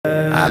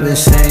I've been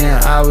saying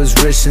I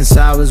was rich since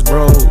I was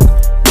broke.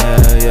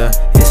 Yeah,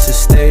 yeah, it's a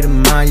state of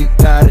mind, you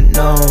gotta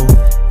know.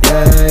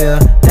 Yeah, yeah,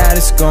 that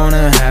it's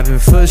gonna happen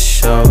for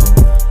sure.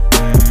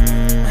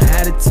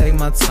 Had to take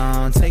my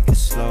time, take it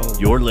slow.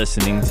 You're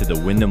listening to the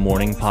Win the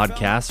Morning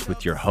podcast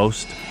with your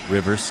host,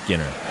 River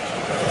Skinner.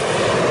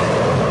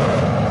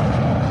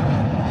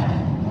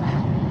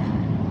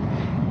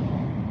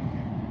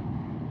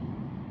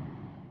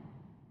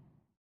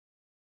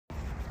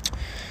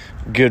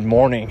 Good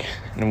morning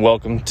and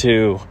welcome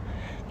to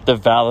the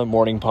Valid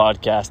Morning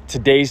Podcast.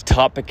 Today's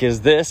topic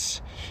is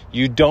this: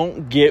 you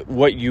don't get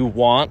what you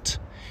want,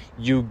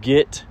 you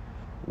get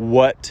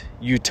what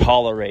you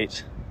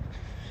tolerate.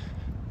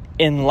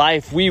 In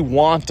life, we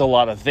want a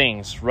lot of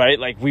things, right?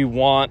 Like we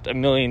want $1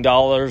 million,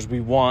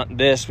 we want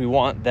this, we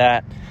want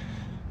that.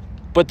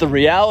 But the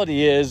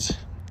reality is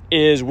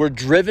we're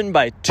driven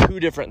by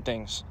two different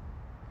things.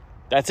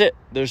 That's it.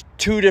 There's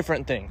two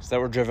different things that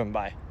we're driven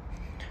by.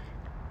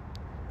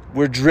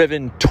 We're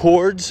driven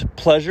towards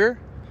pleasure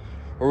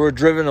or we're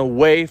driven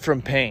away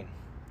from pain.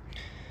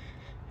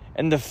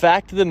 And the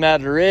fact of the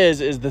matter is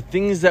the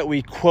things that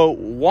we quote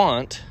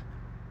want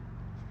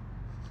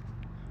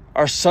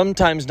are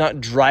sometimes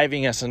not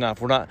driving us enough.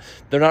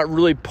 They're not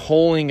really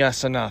pulling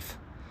us enough.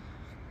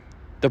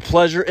 The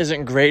pleasure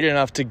isn't great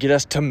enough to get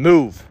us to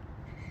move.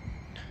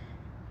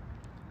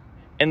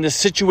 And the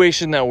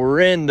situation that we're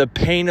in, the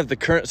pain of the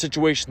current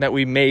situation that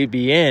we may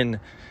be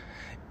in,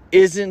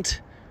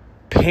 isn't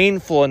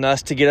painful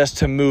enough to get us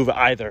to move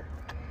either.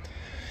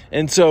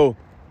 And so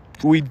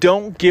we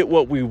don't get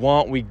what we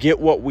want, we get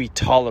what we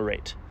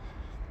tolerate.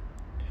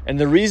 And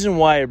the reason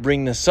why I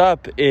bring this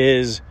up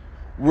is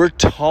we're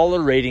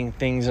tolerating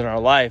things in our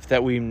life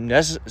that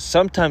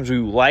sometimes we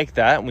like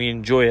that and we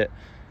enjoy it,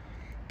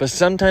 but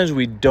sometimes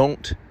we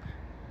don't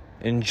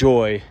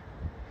enjoy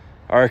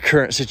our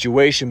current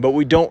situation, but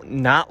we don't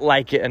not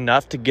like it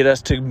enough to get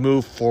us to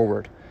move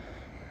forward.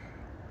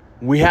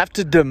 We have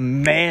to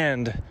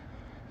demand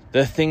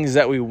the things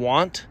that we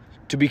want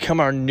to become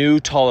our new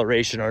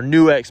toleration, our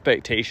new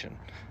expectation.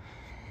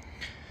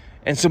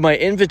 And so my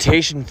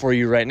invitation for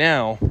you right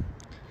now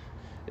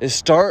is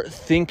start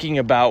thinking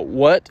about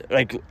we're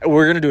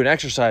going to do an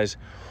exercise.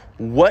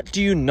 What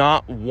do you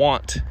not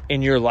want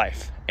in your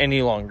life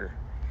any longer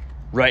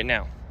right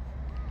now?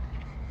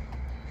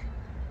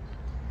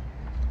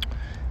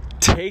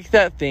 Take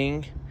that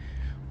thing,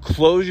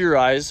 close your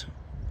eyes,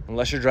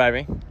 unless you're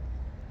driving,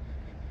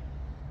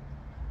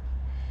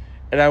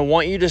 and I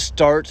want you to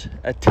start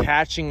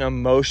attaching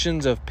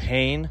emotions of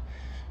pain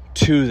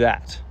to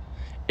that.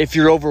 If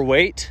you're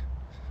overweight,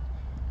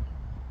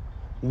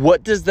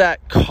 what does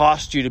that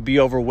cost you to be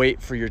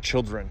overweight for your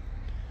children?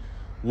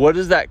 What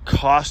does that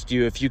cost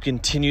you if you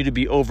continue to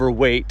be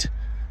overweight?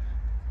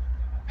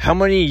 How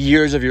many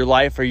years of your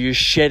life are you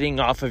shedding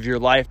off of your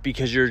life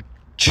because you're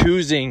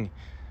choosing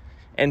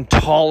and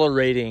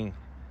tolerating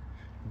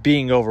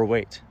being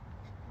overweight?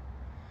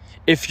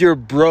 If you're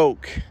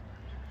broke,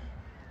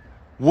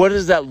 what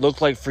does that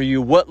look like for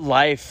you? What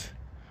life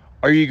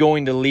are you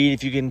going to lead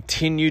if you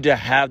continue to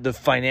have the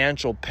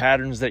financial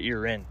patterns that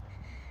you're in?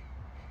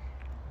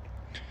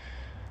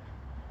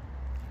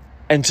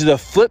 And to the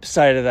flip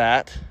side of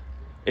that,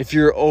 if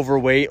you're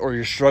overweight or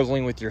you're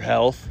struggling with your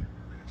health,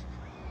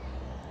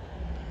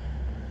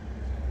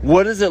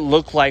 what does it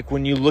look like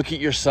when you look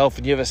at yourself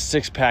and you have a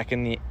six-pack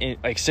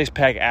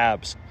six-pack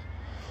abs?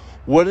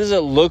 What does it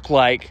look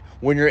like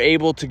when you're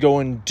able to go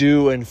and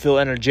do and feel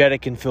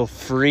energetic and feel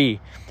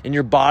free, and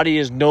your body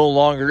is no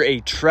longer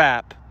a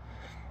trap,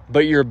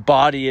 but your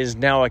body is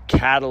now a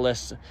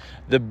catalyst,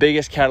 the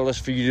biggest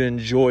catalyst for you to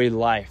enjoy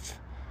life?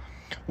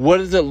 What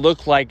does it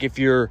look like if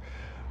you're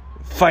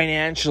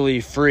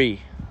financially free?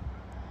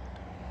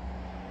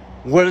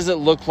 What does it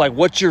look like?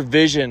 What's your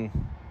vision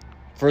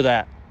for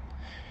that?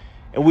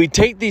 And we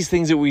take these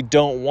things that we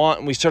don't want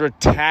and we start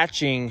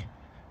attaching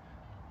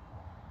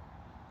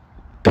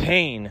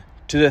pain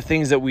to the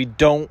things that we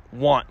don't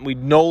want. We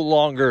no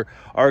longer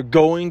are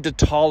going to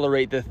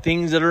tolerate the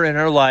things that are in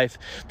our life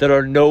that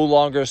are no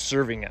longer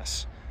serving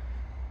us.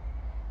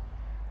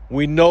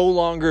 We no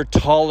longer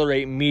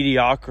tolerate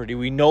mediocrity.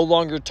 We no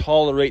longer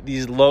tolerate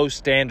these low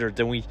standards,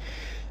 and we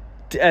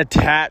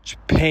attach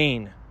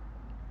pain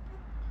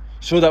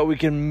so that we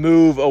can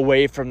move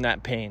away from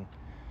that pain.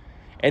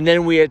 And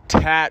then we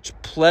attach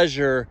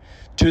pleasure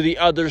to the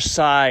other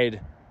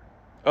side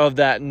of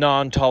that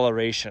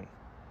non-toleration.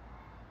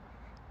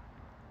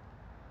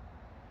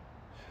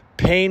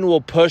 Pain will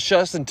push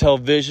us until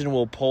vision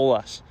will pull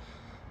us.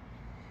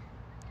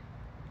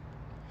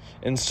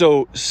 And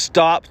so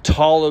stop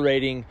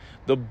tolerating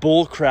the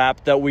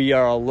bullcrap that we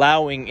are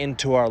allowing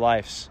into our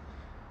lives.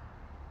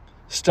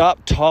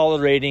 Stop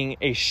tolerating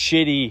a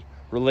shitty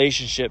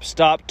relationship.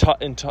 Stop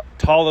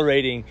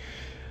tolerating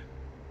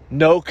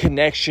no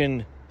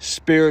connection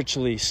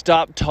spiritually.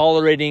 Stop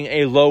tolerating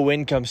a low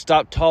income.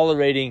 Stop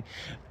tolerating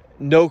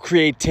no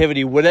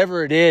creativity,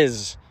 whatever it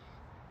is.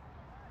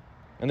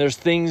 And there's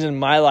things in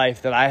my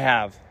life that I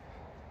have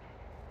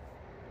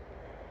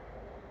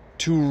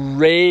to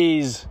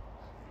raise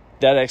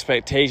that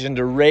expectation,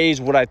 to raise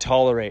what I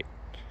tolerate.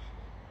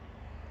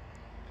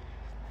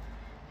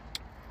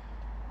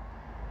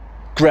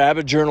 Grab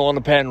a journal and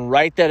a pen,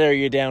 write that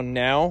area down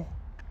now,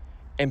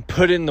 and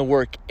put in the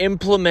work.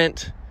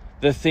 Implement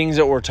the things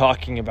that we're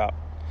talking about.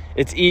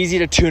 It's easy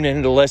to tune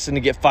in, to listen,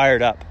 to get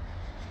fired up.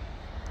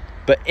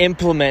 But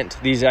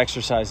implement these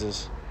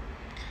exercises.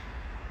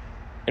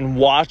 And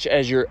watch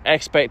as your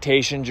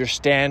expectations, your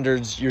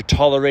standards, your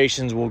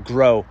tolerations will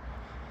grow.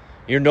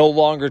 You're no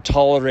longer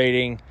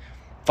tolerating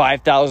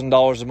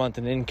 $5,000 a month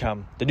in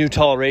income. The new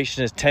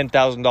toleration is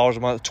 $10,000 a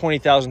month,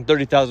 $20,000,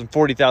 $30,000,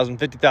 $40,000,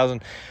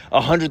 $50,000,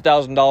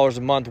 $100,000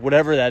 a month,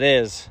 whatever that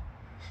is.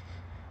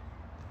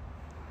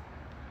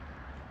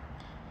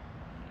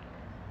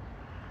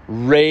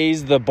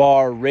 Raise the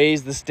bar,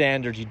 raise the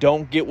standard. You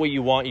don't get what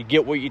you want, you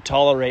get what you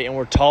tolerate, and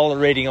we're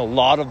tolerating a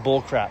lot of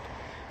bullcrap,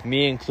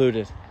 me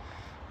included.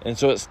 And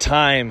so it's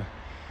time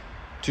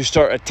to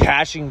start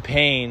attaching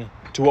pain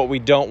to what we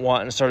don't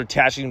want and start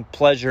attaching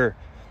pleasure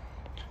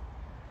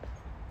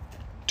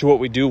to what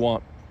we do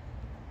want.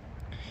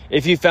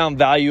 If you found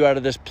value out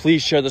of this,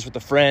 please share this with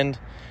a friend.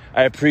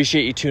 I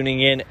appreciate you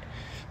tuning in.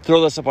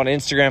 Throw this up on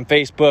Instagram,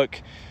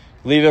 Facebook.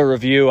 Leave a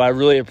review. I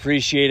really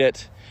appreciate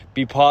it.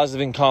 Be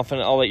positive and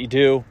confident in all that you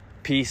do.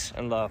 Peace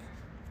and love.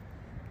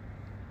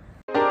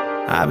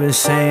 I've been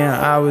saying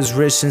I was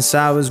rich since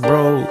I was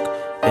broke.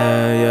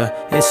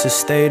 Yeah, it's a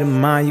state of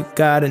mind, you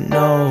gotta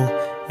know.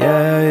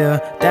 Yeah,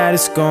 that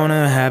it's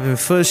gonna happen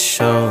for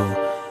sure.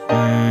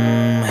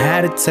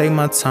 Had to take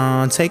my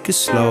time, take it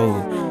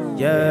slow.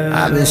 Yeah,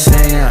 I've been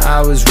saying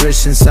I was rich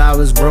since I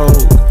was broke.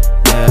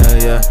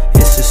 Yeah,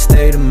 it's a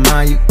state of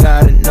mind, you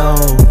gotta know.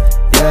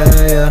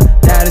 Yeah,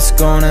 that it's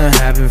gonna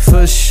happen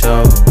for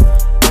sure.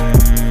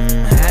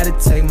 Had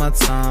to take my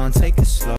time, take it slow.